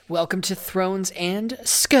Welcome to Thrones and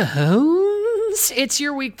Scones. It's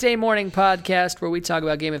your weekday morning podcast where we talk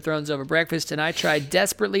about Game of Thrones over breakfast, and I tried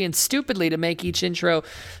desperately and stupidly to make each intro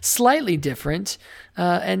slightly different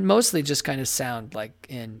and mostly just kind of sound like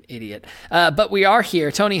an idiot. But we are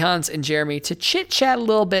here, Tony, Hans, and Jeremy, to chit-chat a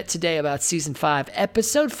little bit today about Season 5,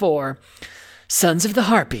 Episode 4, Sons of the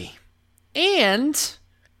Harpy, and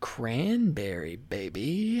Cranberry,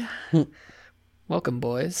 baby. Welcome,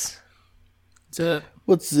 boys. What's up?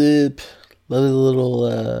 What's up?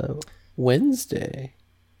 Little Wednesday.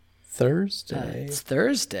 Thursday. It's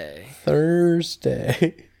Thursday.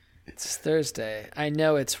 Thursday. It's Thursday. I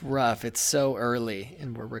know it's rough. It's so early,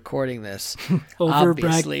 and we're recording this Over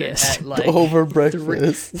obviously breakfast. at like Over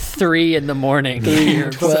breakfast. 3 in the morning.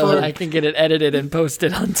 Here, so I can get it edited and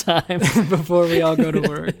posted on time. Before we all go to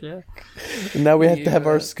work. Yeah. And now we have to have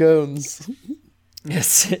our scones.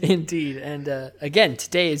 Yes, indeed. And again,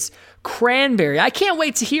 today's Cranberry. I can't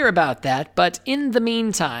wait to hear about that. But in the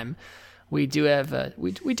meantime, we do have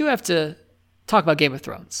we do have to talk about Game of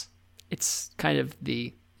Thrones. It's kind of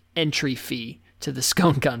the entry fee to the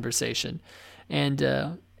scone conversation. And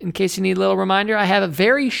in case you need a little reminder, I have a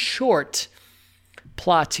very short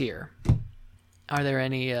plot here. Are there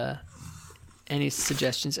any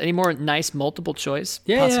suggestions? Any more nice multiple choice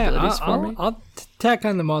possibilities for me? I'll tack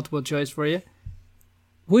on the multiple choice for you.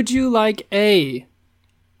 Would you like A,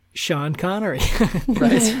 Sean Connery?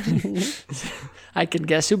 Right. I can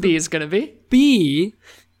guess who B is going to be. B,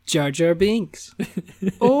 Jar Jar Binks?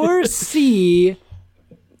 Or C,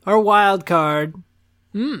 our wild card,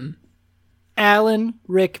 Alan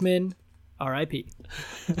Rickman, R.I.P.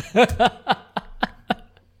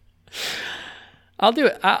 I'll do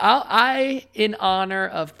it. I in honor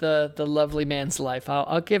of the lovely man's life,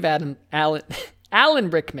 I'll give Alan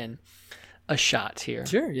Rickman a shot here.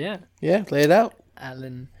 Sure, yeah. Yeah, lay it out.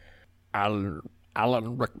 Alan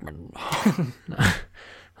Rickman.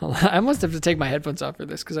 I must have to take my headphones off for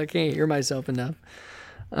this because I can't hear myself enough.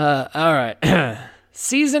 All right.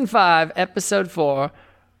 Season 5, Episode 4,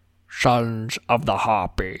 Sons of the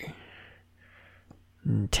Harpy.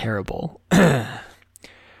 Terrible. The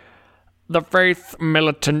faith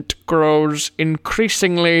militant grows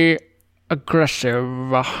increasingly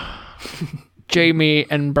aggressive. Jaime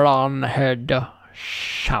and Bronn head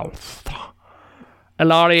south.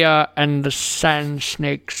 Elaria and the Sand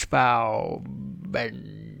Snakes vow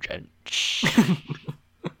vengeance.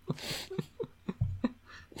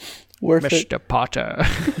 Worth Mr. it. Potter.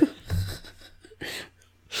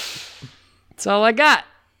 That's all I got.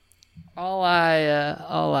 All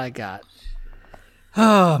I got.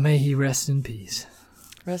 Oh, may he rest in peace.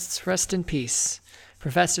 Rest in peace,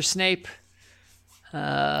 Professor Snape.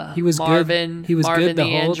 He was Marvin. good. He was Marvin good the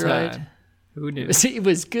whole android. time. Who knew? He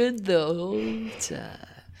was good the whole time.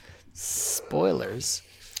 Spoilers.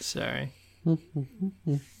 Sorry.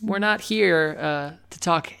 We're not here to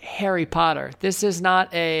talk Harry Potter. This is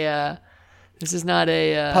not a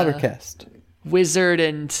Pottercast. wizard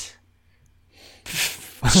and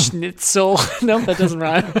schnitzel. No, that doesn't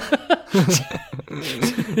rhyme.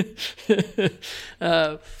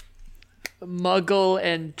 Muggle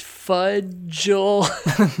and fudgel.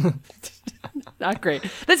 Not great.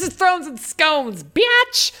 This is Thrones and Scones,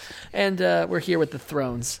 bitch! And we're here with the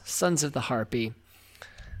Thrones, Sons of the Harpy.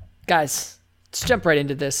 Guys, let's jump right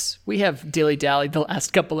into this. We have dilly-dallied the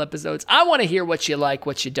last couple episodes. I want to hear what you like,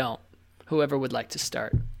 what you don't. Whoever would like to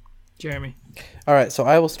start. Jeremy. All right, so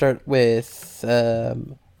I will start with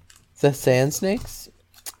the Sand Snakes.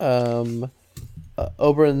 Oberyn's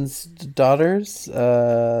daughters.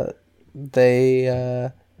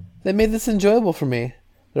 They made this enjoyable for me.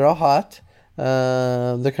 They're all hot.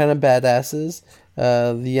 They're kind of badasses.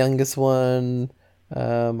 The youngest one,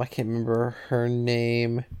 I can't remember her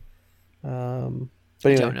name. But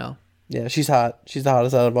anyway, Don't know. yeah, she's hot. She's the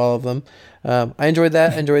hottest out of all of them. I enjoyed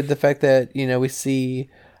that. I enjoyed the fact that, we see,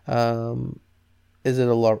 is it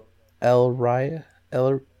Elaria?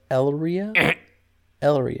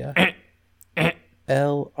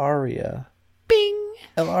 Bing!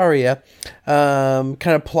 Elaria,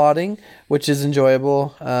 kind of plotting, which is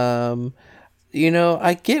enjoyable. I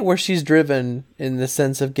get where she's driven in the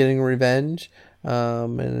sense of getting revenge,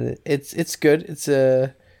 and it's good. It's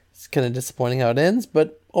kind of disappointing how it ends,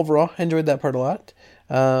 but overall, I enjoyed that part a lot.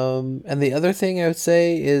 And the other thing I would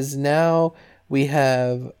say is now we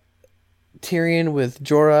have Tyrion with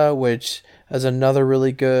Jorah, which is another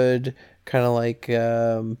really good kind of like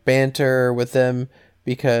banter with them,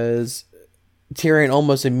 because Tyrion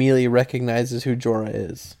almost immediately recognizes who Jorah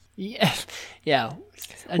is. Yeah.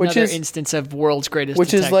 Another instance of world's greatest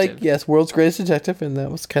detective. Which is like, yes, world's greatest detective, and that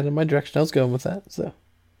was kind of my direction I was going with that. So,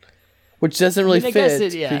 which doesn't really I guess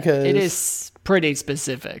fit because it is pretty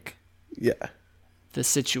specific. Yeah. The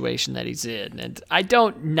situation that he's in, and I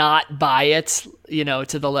don't not buy it,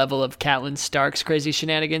 to the level of Catelyn Stark's crazy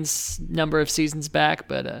shenanigans number of seasons back,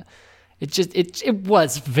 but it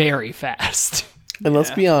was very fast. And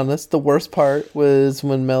let's be honest, the worst part was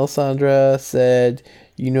when Melisandre said,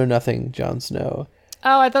 "You know nothing, Jon Snow."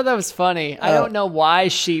 Oh, I thought that was funny. I don't know why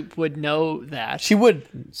she would know that. She would,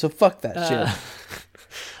 so fuck that shit.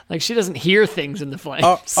 Like, she doesn't hear things in the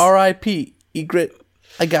flames. R.I.P. Ygritte,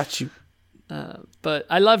 I got you. But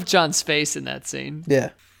I love Jon's face in that scene. Yeah.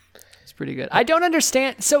 It's pretty good. I don't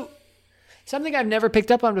understand. So, something I've never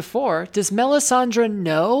picked up on before. Does Melisandre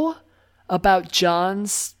know about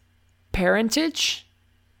Jon's parentage?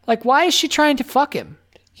 Like, why is she trying to fuck him?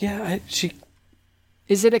 Yeah,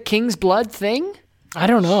 Is it a king's blood thing? I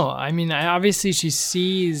don't know. I mean, obviously she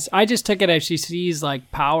sees... I just took it as she sees,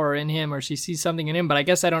 like, power in him, or she sees something in him, but I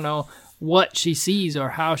guess I don't know what she sees or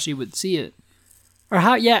how she would see it. Or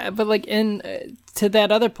how, but like to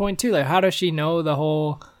that other point too, like how does she know the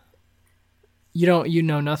whole you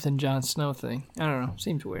know nothing Jon Snow thing? I don't know.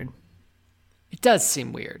 Seems weird. It does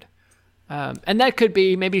seem weird. And that could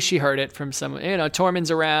be, maybe she heard it from someone,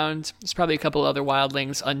 Tormund's around. There's probably a couple other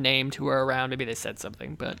wildlings unnamed who are around. Maybe they said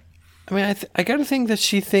something, but. I mean, I gotta think that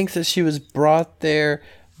she thinks that she was brought there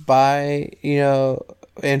by,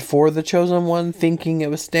 and for the Chosen One, thinking it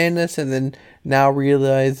was Stannis, and then now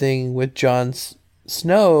realizing with Jon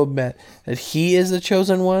Snow that he is the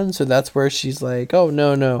Chosen One, so that's where she's like, oh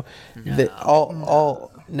no, no.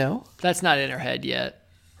 That's not in her head yet.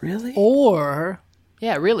 Really? Or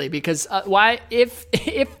yeah, really, because why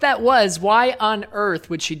if that was, why on earth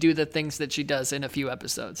would she do the things that she does in a few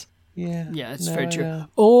episodes? Yeah, it's very true. Yeah.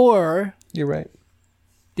 Or you're right.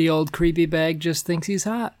 The old creepy bag just thinks he's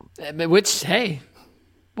hot. Which, hey,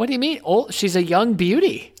 what do you mean? She's a young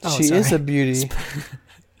beauty. She is a beauty.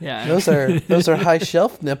 Yeah, those are high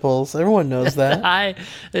shelf nipples. Everyone knows that.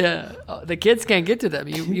 The kids can't get to them.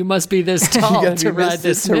 You must be this tall to ride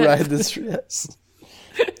this. Yes.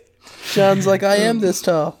 Sean's like, I am this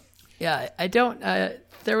tall. Yeah, I don't.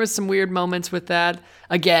 There was some weird moments with that.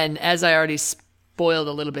 Again, as I already spoiled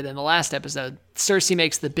a little bit in the last episode, Cersei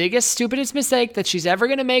makes the biggest, stupidest mistake that she's ever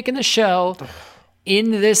going to make in the show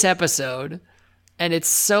in this episode, and it's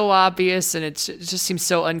so obvious, and it just seems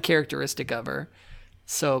so uncharacteristic of her.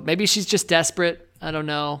 So maybe she's just desperate. I don't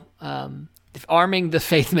know. Arming the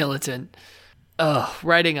Faith Militant.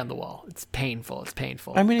 Writing on the wall. It's painful.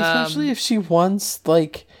 I mean, especially if she wants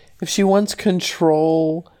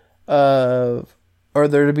control of, or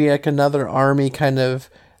there to be like another army kind of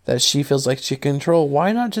that she feels like she can control.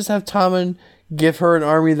 Why not just have Tommen give her an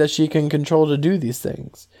army that she can control to do these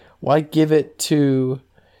things? Why give it to,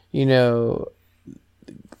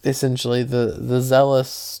 essentially the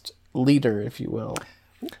zealous leader, if you will?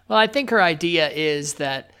 Well, I think her idea is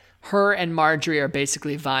that her and Marjorie are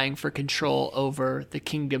basically vying for control over the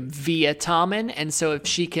kingdom via Tommen, and so if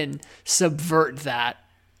she can subvert that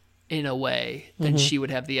in a way, then she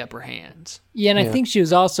would have the upper hand. Yeah, and I think she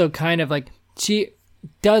was also kind of like, she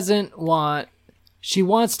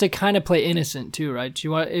wants to kind of play innocent too, right?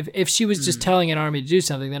 If she was just telling an army to do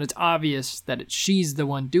something, then it's obvious that she's the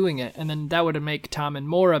one doing it, and then that would make Tommen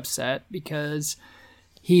more upset because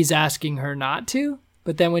he's asking her not to.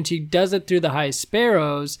 But then when she does it through the High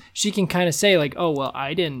Sparrows, she can kind of say like, "Oh well,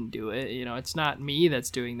 I didn't do it. It's not me that's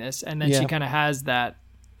doing this." And then she kind of has that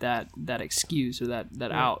excuse or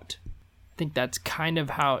that out. I think that's kind of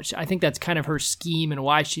her scheme and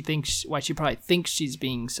why she probably thinks she's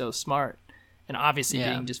being so smart, and obviously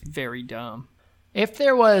being just very dumb. If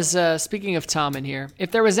there was, speaking of Tommen here, if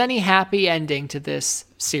there was any happy ending to this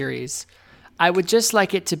series, I would just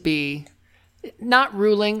like it to be not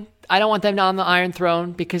ruling. I don't want them on the Iron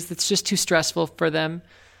Throne because it's just too stressful for them.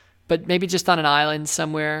 But maybe just on an island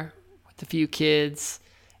somewhere with a few kids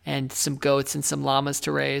and some goats and some llamas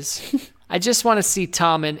to raise. I just want to see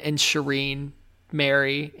Tommen and Shireen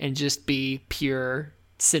marry and just be pure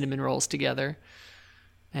cinnamon rolls together.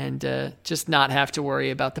 And just not have to worry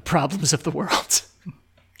about the problems of the world.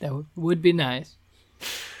 That would be nice.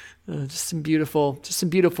 Just some beautiful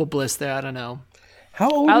bliss there. I don't know. How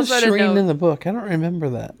old is Shireen in the book? I don't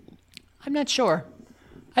remember that. I'm not sure.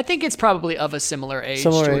 I think it's probably of a similar age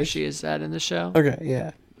to where she is at in the show. Okay,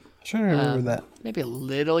 yeah. I'm trying to remember that. Maybe a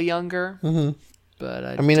little younger. Mm-hmm. But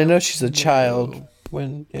I know she's a child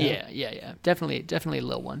when... Yeah. Definitely a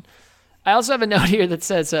little one. I also have a note here that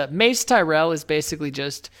says Mace Tyrell is basically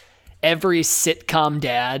just every sitcom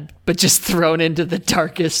dad, but just thrown into the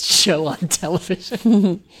darkest show on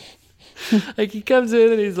television. Like he comes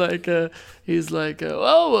in and he's like, oh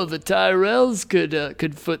well, the Tyrells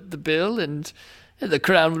could foot the bill and the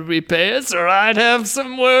crown would repay us, or I'd have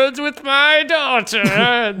some words with my daughter.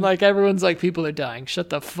 And like everyone's like, people are dying.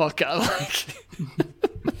 Shut the fuck up. Like,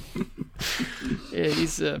 yeah,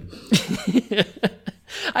 he's.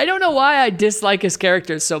 I don't know why I dislike his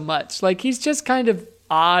character so much. Like he's just kind of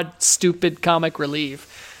odd, stupid comic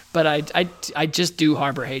relief, but I just do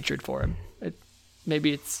harbor hatred for him.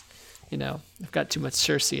 Maybe it's, I've got too much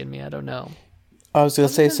Cersei in me. I don't know. I was gonna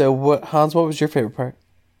say, so what, Hans? What was your favorite part?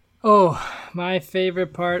 Oh, my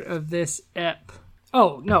favorite part of this ep.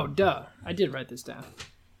 Oh no, duh! I did write this down.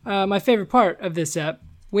 My favorite part of this ep,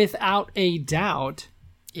 without a doubt,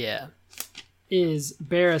 Yeah, is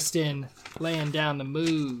Barristan laying down the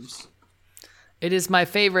moves. it is my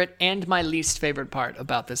favorite and my least favorite part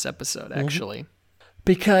about this episode, actually,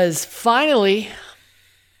 because finally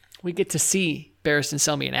we get to see Barristan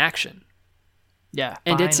Selmy in action, Yeah,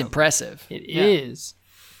 and it's finally. impressive. It is.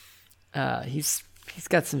 He's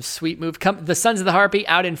got some sweet move. The Sons of the Harpy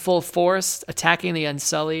out in full force, attacking the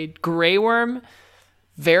Unsullied. Grey Worm,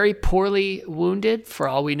 very poorly wounded, for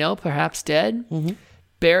all we know, perhaps dead.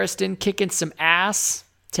 Barristan kicking some ass,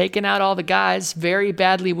 taking out all the guys, very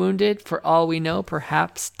badly wounded, for all we know,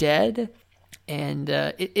 perhaps dead. And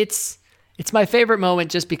it's my favorite moment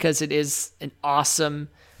just because it is an awesome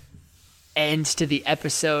end to the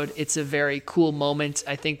episode. It's a very cool moment.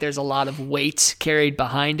 I think there's a lot of weight carried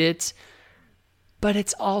behind it. But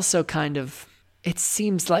it's also kind of, it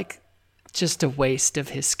seems like just a waste of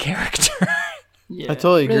his character. Yeah, I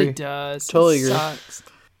totally it really agree. does. Totally It agree. sucks.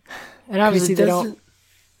 And obviously it they doesn't- don't.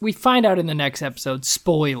 We find out in the next episode,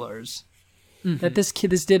 spoilers, that this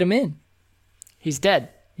did him in. He's dead.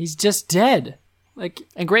 He's just dead. Like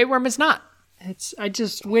And Grey Worm is not. it's. I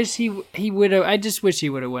just wish he would have. I just wish he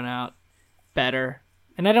would have went out better.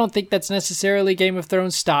 And I don't think that's necessarily Game of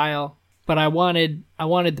Thrones style. But I wanted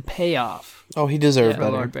the payoff Oh, he deserved for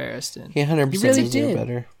better. Lord Barristan. He 100% He really deserved did.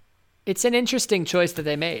 better. It's an interesting choice that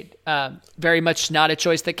they made. Very much not a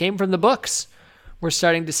choice that came from the books. We're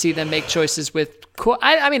starting to see them make choices with,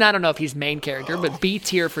 I mean, I don't know if he's main character, but B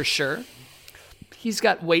tier for sure. He's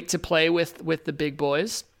got weight to play with the big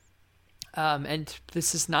boys. And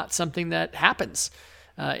this is not something that happens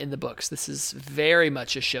in the books. This is very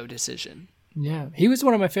much a show decision. Yeah, he was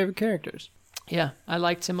one of my favorite characters. Yeah, I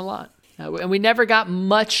liked him a lot. And we never got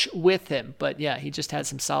much with him, but yeah, he just had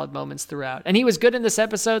some solid moments throughout. And he was good in this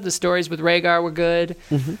episode. The stories with Rhaegar were good.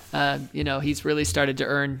 He's really started to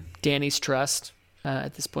earn Dany's trust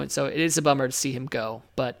at this point. So it is a bummer to see him go.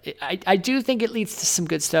 But I do think it leads to some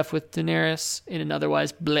good stuff with Daenerys in an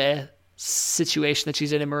otherwise bleh situation that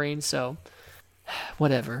she's in Marine. So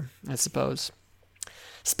whatever, I suppose.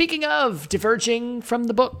 Speaking of diverging from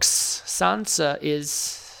the books, Sansa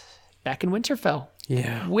is back in Winterfell.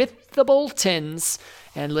 Yeah. With the Boltons,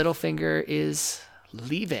 and Littlefinger is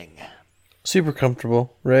leaving. Super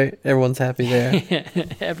comfortable, right? Everyone's happy there.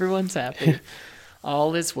 Everyone's happy.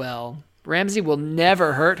 All is well. Ramsay will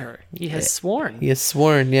never hurt her. He has sworn. He has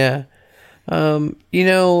sworn, yeah. So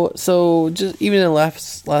just even in the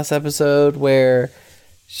last episode where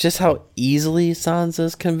just how easily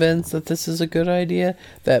Sansa's convinced that this is a good idea,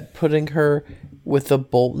 that putting her with the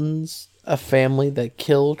Boltons, a family that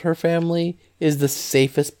killed her family, is the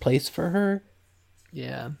safest place for her.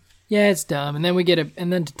 Yeah. Yeah, it's dumb. And then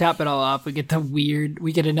and then to top it all off, we get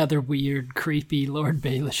another weird, creepy Lord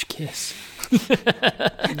Baelish kiss.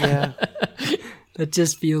 Yeah. That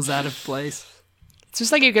just feels out of place. It's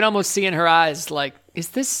just like you can almost see in her eyes, like, is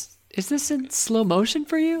this in slow motion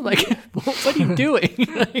for you? Like, what are you doing?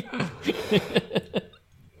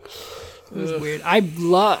 It was weird. I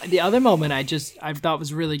love the other moment I thought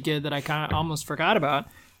was really good that I kind of almost forgot about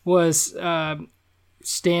was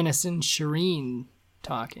Stannis and Shireen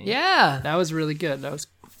talking. Yeah. That was really good. I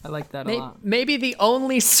liked that a lot. Maybe the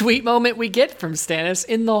only sweet moment we get from Stannis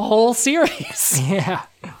in the whole series. Yeah.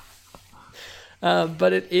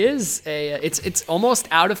 But it is it's almost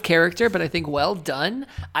out of character, but I think well done.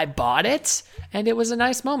 I bought it, and it was a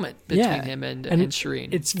nice moment between him and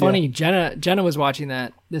Shireen. It's funny. Jenna was watching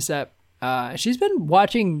this ep. She's been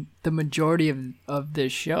watching the majority of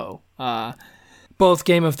this show, both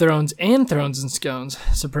Game of Thrones and Thrones and Scones.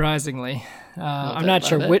 Surprisingly, I'm not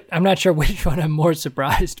sure which one I'm more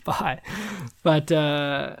surprised by, but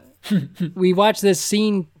we watched this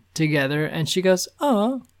scene together, and she goes,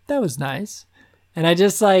 "Oh, that was nice." And I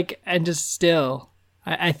think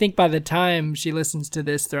by the time she listens to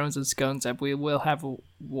this Thrones and Scones up, we will have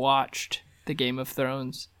watched the Game of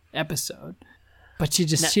Thrones episode. But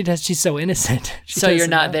she's so innocent. So you're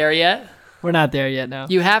not there yet? We're not there yet, no.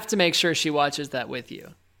 You have to make sure she watches that with you.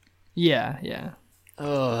 Yeah, yeah.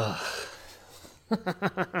 Ugh.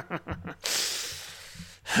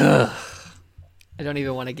 I don't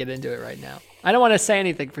even want to get into it right now. I don't want to say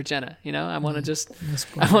anything for Jenna. I want to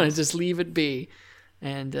just leave it be,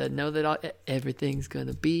 and know that everything's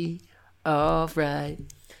gonna be all right.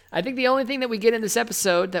 I think the only thing that we get in this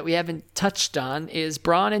episode that we haven't touched on is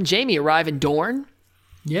Bronn and Jaime arrive in Dorne.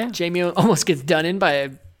 Yeah. Jaime almost gets done in by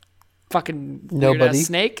a fucking weird-ass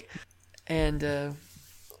snake, and then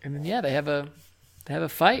yeah, they have a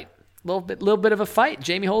fight. Little bit of a fight.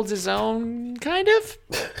 Jaime holds his own, kind of.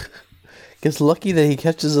 Gets lucky that he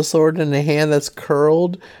catches a sword in a hand that's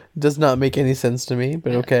curled. Does not make any sense to me,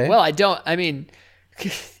 but okay. Well, I mean,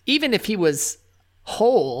 even if he was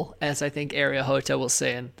whole, as I think Arya Hota will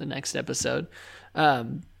say in the next episode,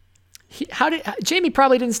 Jaime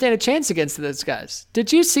probably didn't stand a chance against those guys.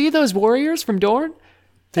 Did you see those warriors from Dorne?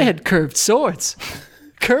 They had curved swords.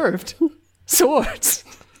 Curved swords.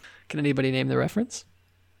 Can anybody name the reference?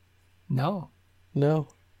 No.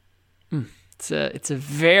 It's a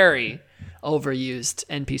very overused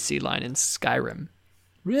NPC line in Skyrim.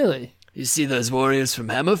 Really? You see those warriors from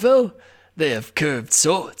Hammerfell? They have curved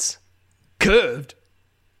swords. Curved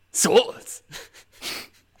swords.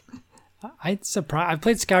 I've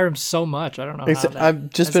played Skyrim so much. I don't know. I've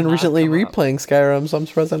just been recently replaying Skyrim, so I'm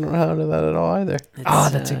surprised I don't know how to do that at all either.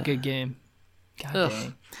 That's a good game. God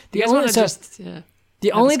dang. The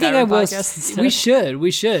only thing I will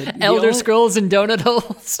we should Elder Scrolls and donut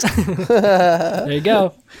holes. There you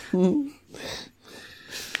go.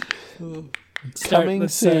 Coming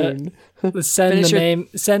soon. Let's send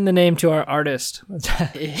the name to our artist.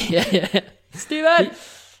 yeah. Steven.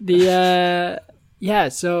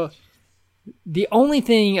 So the only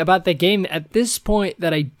thing about the game at this point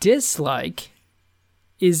that I dislike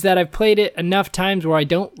is that I've played it enough times where I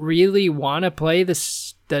don't really want to play the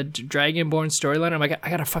Dragonborn storyline. I'm like, I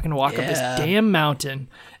gotta fucking walk up this damn mountain,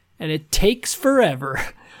 and it takes forever.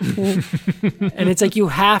 And it's like you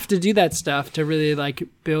have to do that stuff to really like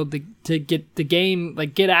to get the game,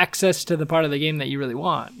 like get access to the part of the game that you really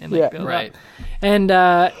want, and like build up. And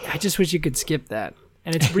I just wish you could skip that.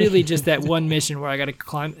 And it's really just that one mission where I got to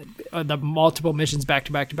climb the multiple missions back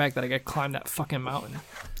to back to back that I got to climb that fucking mountain.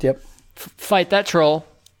 Yep. Fight that troll.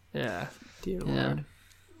 Yeah. Dear Lord.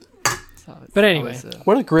 But anyway,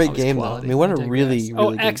 what a great game, though. I mean, what a really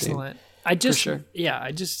good excellent.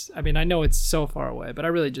 game. I know it's so far away, but I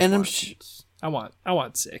really just I want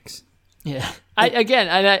 6. Yeah.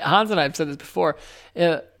 Hans and I have said this before.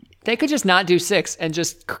 They could just not do 6 and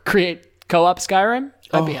just create co-op Skyrim.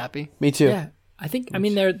 I'd be happy. Me too. Yeah.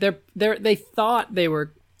 They thought they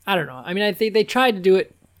were, I don't know. I mean, I think they tried to do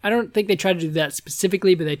it. I don't think they tried to do that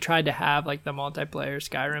specifically, but they tried to have like the multiplayer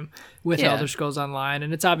Skyrim with Elder Scrolls Online,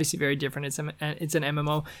 and it's obviously very different. It's an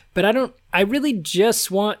MMO, but I really just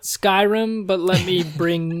want Skyrim, but let me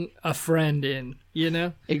bring a friend in,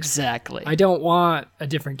 Exactly. I don't want a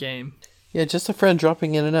different game. Yeah, just a friend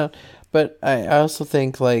dropping in and out. But I also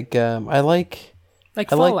think I like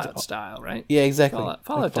Fallout style, right? Yeah, exactly.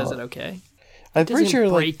 Fallout does it okay. I'm pretty sure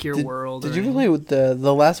break your world. Did you play with the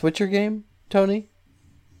last Witcher game, Tony?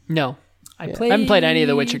 No, I haven't played any of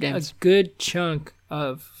the Witcher games. A good chunk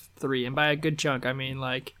of 3, and by a good chunk, I mean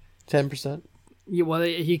like 10%.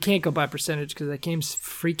 You can't go by percentage because that game's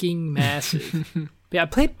freaking massive. Yeah, I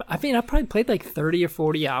probably played like 30 or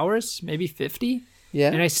 40 hours, maybe 50.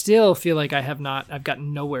 Yeah, and I still feel like I've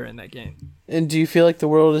gotten nowhere in that game. And do you feel like the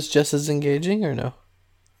world is just as engaging, or no?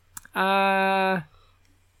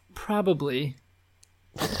 Probably.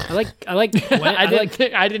 I like Gwen,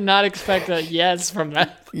 I did not expect a yes from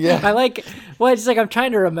that. Yeah. It's like I'm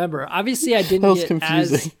trying to remember. Obviously I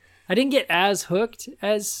didn't get as hooked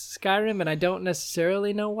as Skyrim, and I don't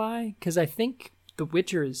necessarily know why, because I think The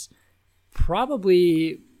Witcher is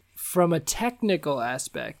probably, from a technical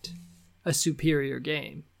aspect, a superior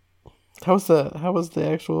game. How was the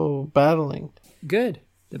actual battling? Good.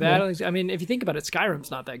 The battling, I mean, if you think about it, Skyrim's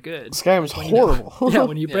not that good. Skyrim's horrible.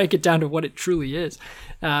 When you break it down to what it truly is.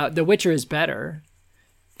 The Witcher is better.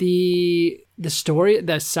 The story,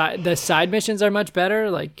 the side missions are much better,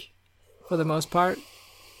 like, for the most part.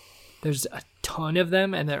 There's a ton of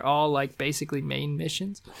them, and they're all, like, basically main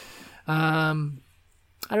missions. I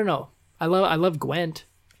don't know. I love Gwent.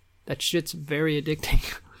 That shit's very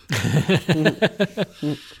addicting.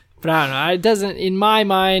 But I don't know. It doesn't, in my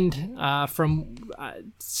mind,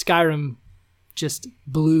 Skyrim just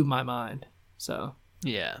blew my mind. So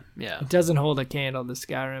yeah, it doesn't hold a candle to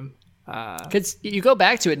Skyrim. Because you go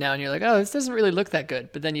back to it now and you're like, oh, this doesn't really look that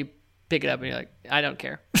good. But then you pick it up and you're like, I don't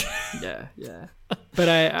care. Yeah. But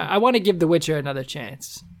I want to give The Witcher another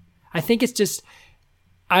chance. I think it's just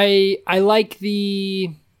I like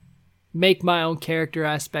the make my own character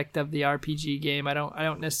aspect of the RPG game. I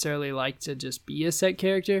don't necessarily like to just be a set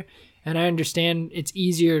character, and I understand it's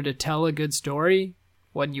easier to tell a good story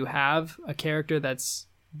when you have a character that's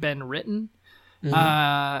been written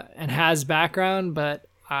and has background, but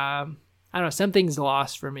I don't know, something's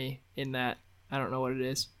lost for me in that. I don't know what it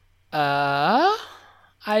is.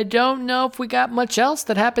 I don't know if we got much else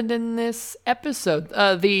that happened in this episode.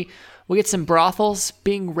 We get some brothels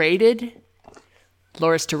being raided.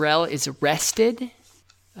 Loras Tyrell is arrested.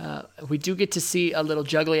 We do get to see a little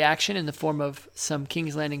juggly action in the form of some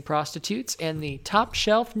King's Landing prostitutes and the top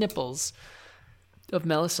shelf nipples of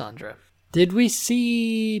Melisandre. Did we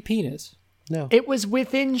see penis? No. It was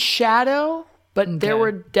within shadow, but there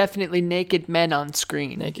were definitely naked men on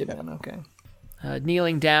screen. Naked man, okay.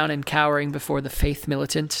 Kneeling down and cowering before the Faith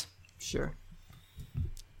militant Sure.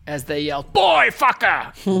 as they yell, "Boy,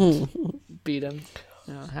 fucker!" Beat him.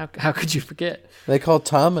 How could you forget? They called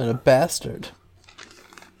Tommen a bastard.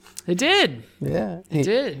 They did. Yeah. They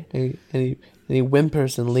did. And he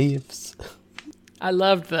whimpers and leaves. I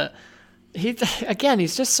loved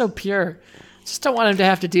he's just so pure. Just don't want him to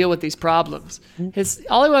have to deal with these problems.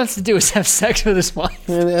 All he wants to do is have sex with his wife.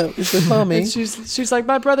 He said, Mommy. And she's like,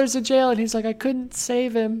 my brother's in jail. And he's like, I couldn't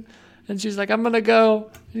save him. And she's like, I'm going to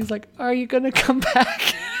go. And he's like, are you going to come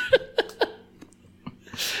back?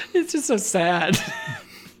 It's just so sad.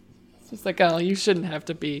 It's just like, oh, you shouldn't have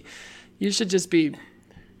to be. You should just be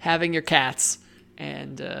having your cats.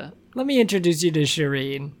 And Let me introduce you to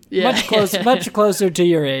Shireen. Yeah. Much closer to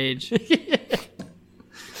your age.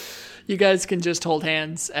 you guys can just hold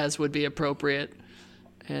hands as would be appropriate.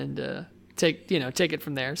 And take it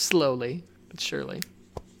from there slowly but surely.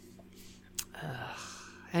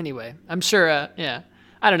 Anyway, I'm sure, I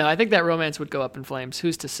don't know. I think that romance would go up in flames.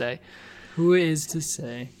 Who's to say? Who is to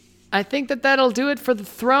say? I think that'll do it for the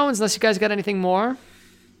thrones, unless you guys got anything more.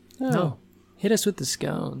 No. Hit us with the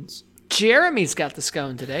scones. Jeremy's got the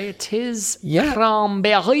scone today. It's his Yeah.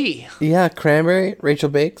 cranberry. Yeah, Cranberry, Rachel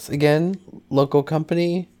Bakes, again, local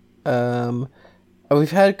company.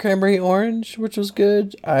 We've had Cranberry Orange, which was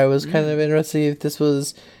good. I was kind of interested if this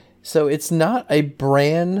was... So it's not a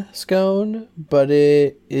bran scone, but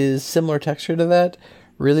it is similar texture to that.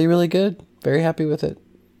 Really, really good. Very happy with it.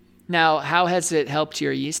 Now, how has it helped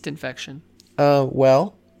your yeast infection?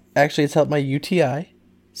 Well, actually, it's helped my UTI.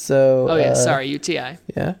 So. Oh yeah, sorry, UTI.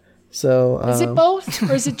 Yeah. So. Is it both,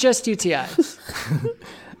 or is it just UTIs?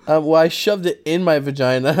 Well, I shoved it in my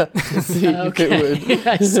vagina to see if it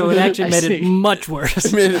would. So it actually made it much worse.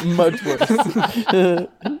 It made it much worse.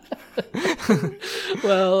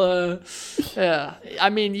 Well, yeah. I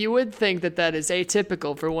mean, you would think that is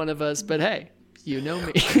atypical for one of us, but hey, you know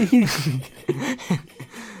me.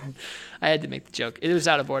 I had to make the joke. It was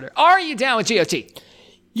out of order. Are you down with GOT?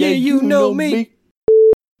 Yeah, you know me.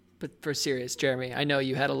 But for serious, Jeremy, I know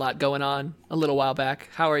you had a lot going on a little while back.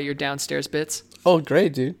 How are your downstairs bits? Oh,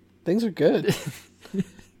 great, dude. Things are good.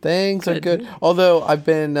 Things are good. Although I've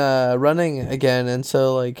been running again, and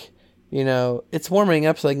so, it's warming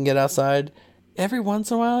up so I can get outside. Every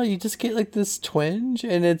once in a while, you just get, this twinge,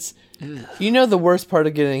 and it's... the worst part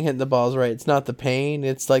of getting hit in the balls, right? It's not the pain.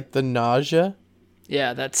 It's, the nausea.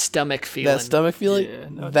 Yeah, that stomach feeling.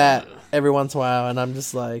 Yeah, every once in a while, and I'm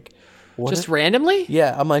just like... Just randomly?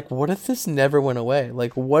 Yeah, I'm like, what if this never went away?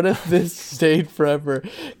 What if this stayed forever?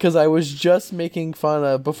 Because I was just making fun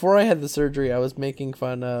of, before I had the surgery, I was making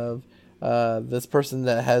fun of this person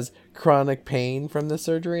that has chronic pain from the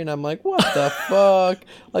surgery, and I'm like, what the fuck?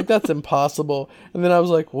 That's impossible. And then I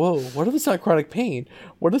was like, whoa, what if it's not chronic pain?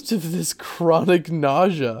 What if it's this chronic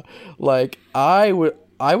nausea? I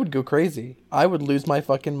would go crazy. I would lose my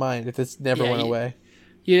fucking mind if this never went away.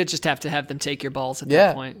 You'd just have to have them take your balls at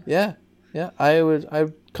that point. Yeah. I would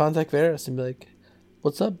contact Varys and be like,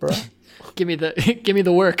 "What's up, bro? give me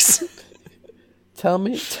the works. Tell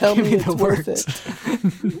me it's worth it.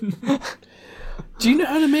 Do you know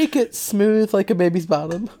how to make it smooth like a baby's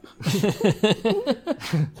bottom?"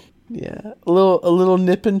 Yeah, a little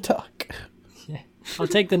nip and tuck. Yeah. I'll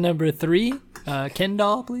take the number 3. Ken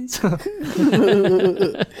doll, please.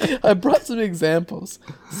 I brought some examples.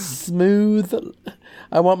 Smooth.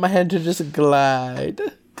 I want my hand to just glide.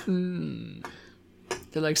 They're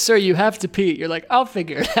like, sir, you have to pee. You're like, I'll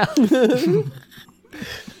figure it out.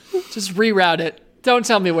 Just reroute it. Don't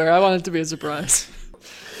tell me where. I want it to be a surprise.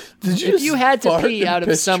 If you had to pee out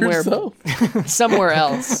of somewhere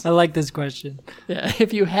else. I like this question. Yeah,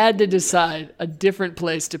 if you had to decide a different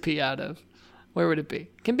place to pee out of, where would it be?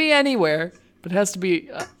 It can be anywhere, but it has to be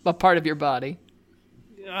a part of your body.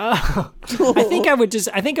 I think I would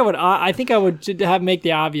make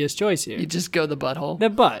the obvious choice here. You just go the butthole.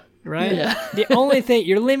 The butt. right? Yeah. The only thing,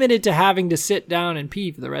 you're limited to having to sit down and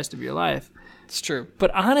pee for the rest of your life. It's true.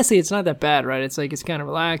 But honestly, it's not that bad, right? It's like, it's kind of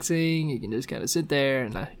relaxing. You can just kind of sit there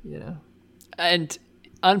and, And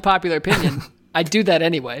unpopular opinion, I do that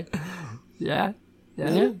anyway. Yeah.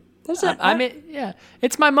 Yeah. I mean, yeah,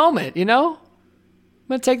 it's my moment, I'm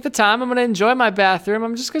gonna take the time. I'm gonna enjoy my bathroom.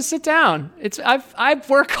 I'm just gonna sit down. I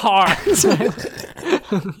work hard.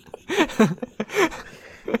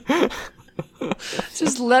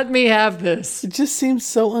 Just let me have this. It just seems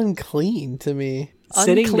so unclean to me.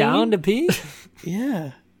 Sitting Unclean? down to pee?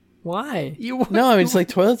 Yeah. Why? No, I mean, it's like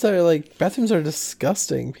toilets are like, bathrooms are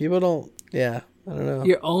disgusting. People don't, yeah, I don't know.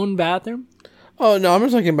 Your own bathroom? Oh, no, I'm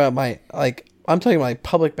talking about I'm talking about like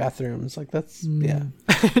public bathrooms. Like that's, yeah.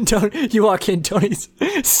 You walk in, Tony's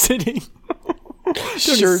sitting. Tony's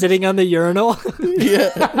Sure. sitting on the urinal.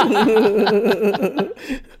 Yeah.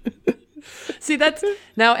 See,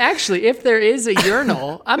 now actually, if there is a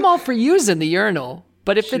urinal, I'm all for using the urinal.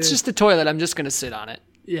 But if it's just a toilet, I'm just gonna sit on it.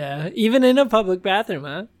 Yeah, even in a public bathroom,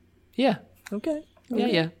 huh? Yeah. Okay.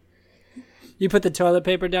 Yeah. You put the toilet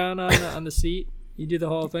paper down on the seat? You do the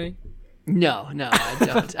whole thing? No, I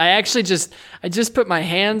don't. I just put my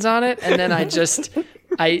hands on it, and then I just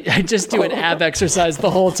do an ab exercise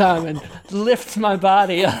the whole time and lift my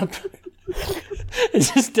body up and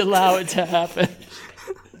just allow it to happen.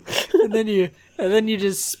 And then you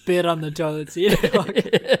just spit on the toilet seat.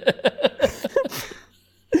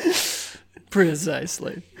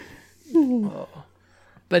 Precisely. Oh.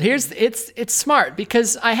 But it's smart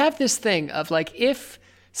because I have this thing of like, if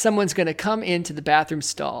someone's going to come into the bathroom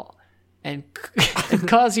stall and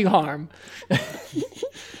cause you harm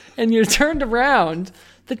and you're turned around,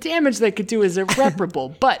 the damage they could do is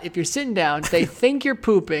irreparable. But if you're sitting down, they think you're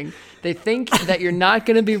pooping. They think that you're not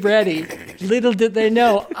going to be ready. Little did they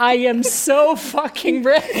know, I am so fucking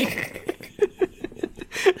ready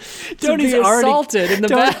to be assaulted in the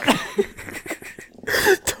bathroom.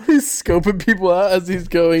 Tony's scoping people out as he's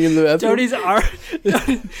going in the bathroom.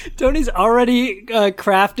 Tony's already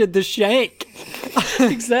crafted the shank.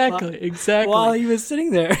 Exactly. While he was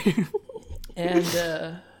sitting there. And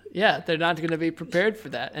they're not going to be prepared for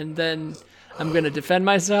that. And then I'm going to defend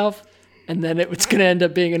myself. And then it's going to end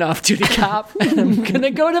up being an off-duty cop. And I'm going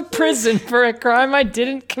to go to prison for a crime I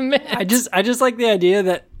didn't commit. I just like the idea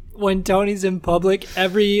that when Tony's in public,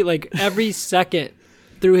 every second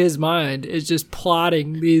through his mind is just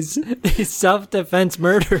plotting these self-defense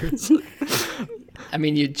murders. I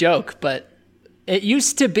mean, you joke, but it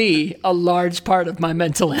used to be a large part of my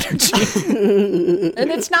mental energy.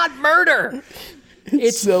 And it's not murder.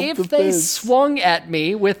 It's if they swung at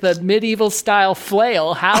me with a medieval-style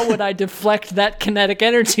flail, how would I deflect that kinetic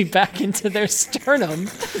energy back into their sternum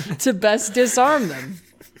to best disarm them?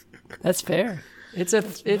 That's fair.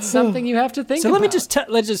 It's something you have to think about. So let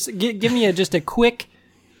me just give me just a quick,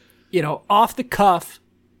 off the cuff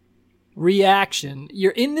reaction.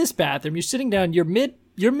 You're in this bathroom. You're sitting down. You're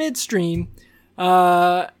midstream.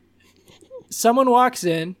 Someone walks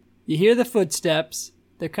in. You hear the footsteps.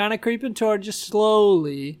 They're kind of creeping toward you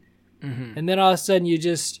slowly, and then all of a sudden you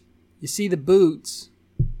see the boots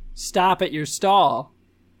stop at your stall.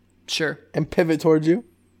 Sure. And pivot towards you.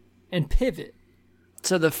 And pivot.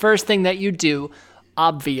 So the first thing that you do,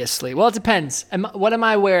 obviously, well, it depends. What am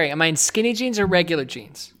I wearing? Am I in skinny jeans or regular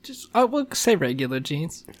jeans? We'll say regular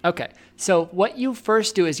jeans. Okay. So what you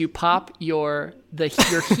first do is you pop your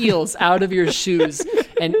heels out of your shoes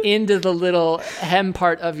and into the little hem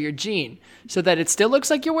part of your jean so that it still looks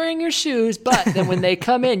like you're wearing your shoes, but then when they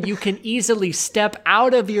come in, you can easily step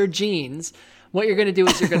out of your jeans. What you're going to do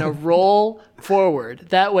is you're going to roll forward.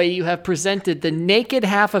 That way you have presented the naked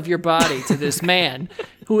half of your body to this man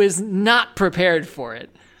who is not prepared for it.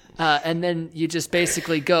 And then you just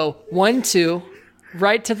basically go 1, 2,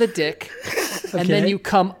 right to the dick. And then you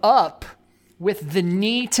come up with the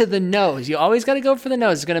knee to the nose. You always got to go for the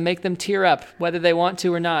nose. It's going to make them tear up, whether they want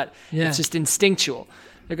to or not. Yeah. It's just instinctual.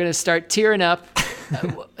 They're going to start tearing up.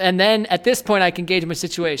 And then at this point, I can gauge my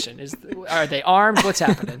situation. Are they armed? What's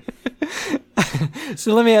happening?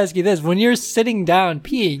 So let me ask you this: when you're sitting down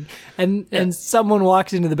peeing, and someone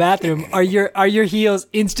walks into the bathroom, are your heels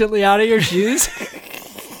instantly out of your shoes?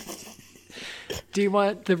 Do you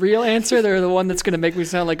want the real answer, or the one that's going to make me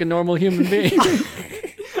sound like a normal human being?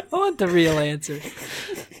 I want the real answer.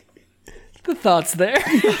 The thought's there.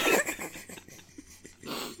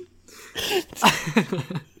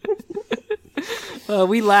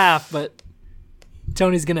 We laugh, but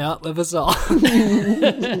Tony's going to outlive us all.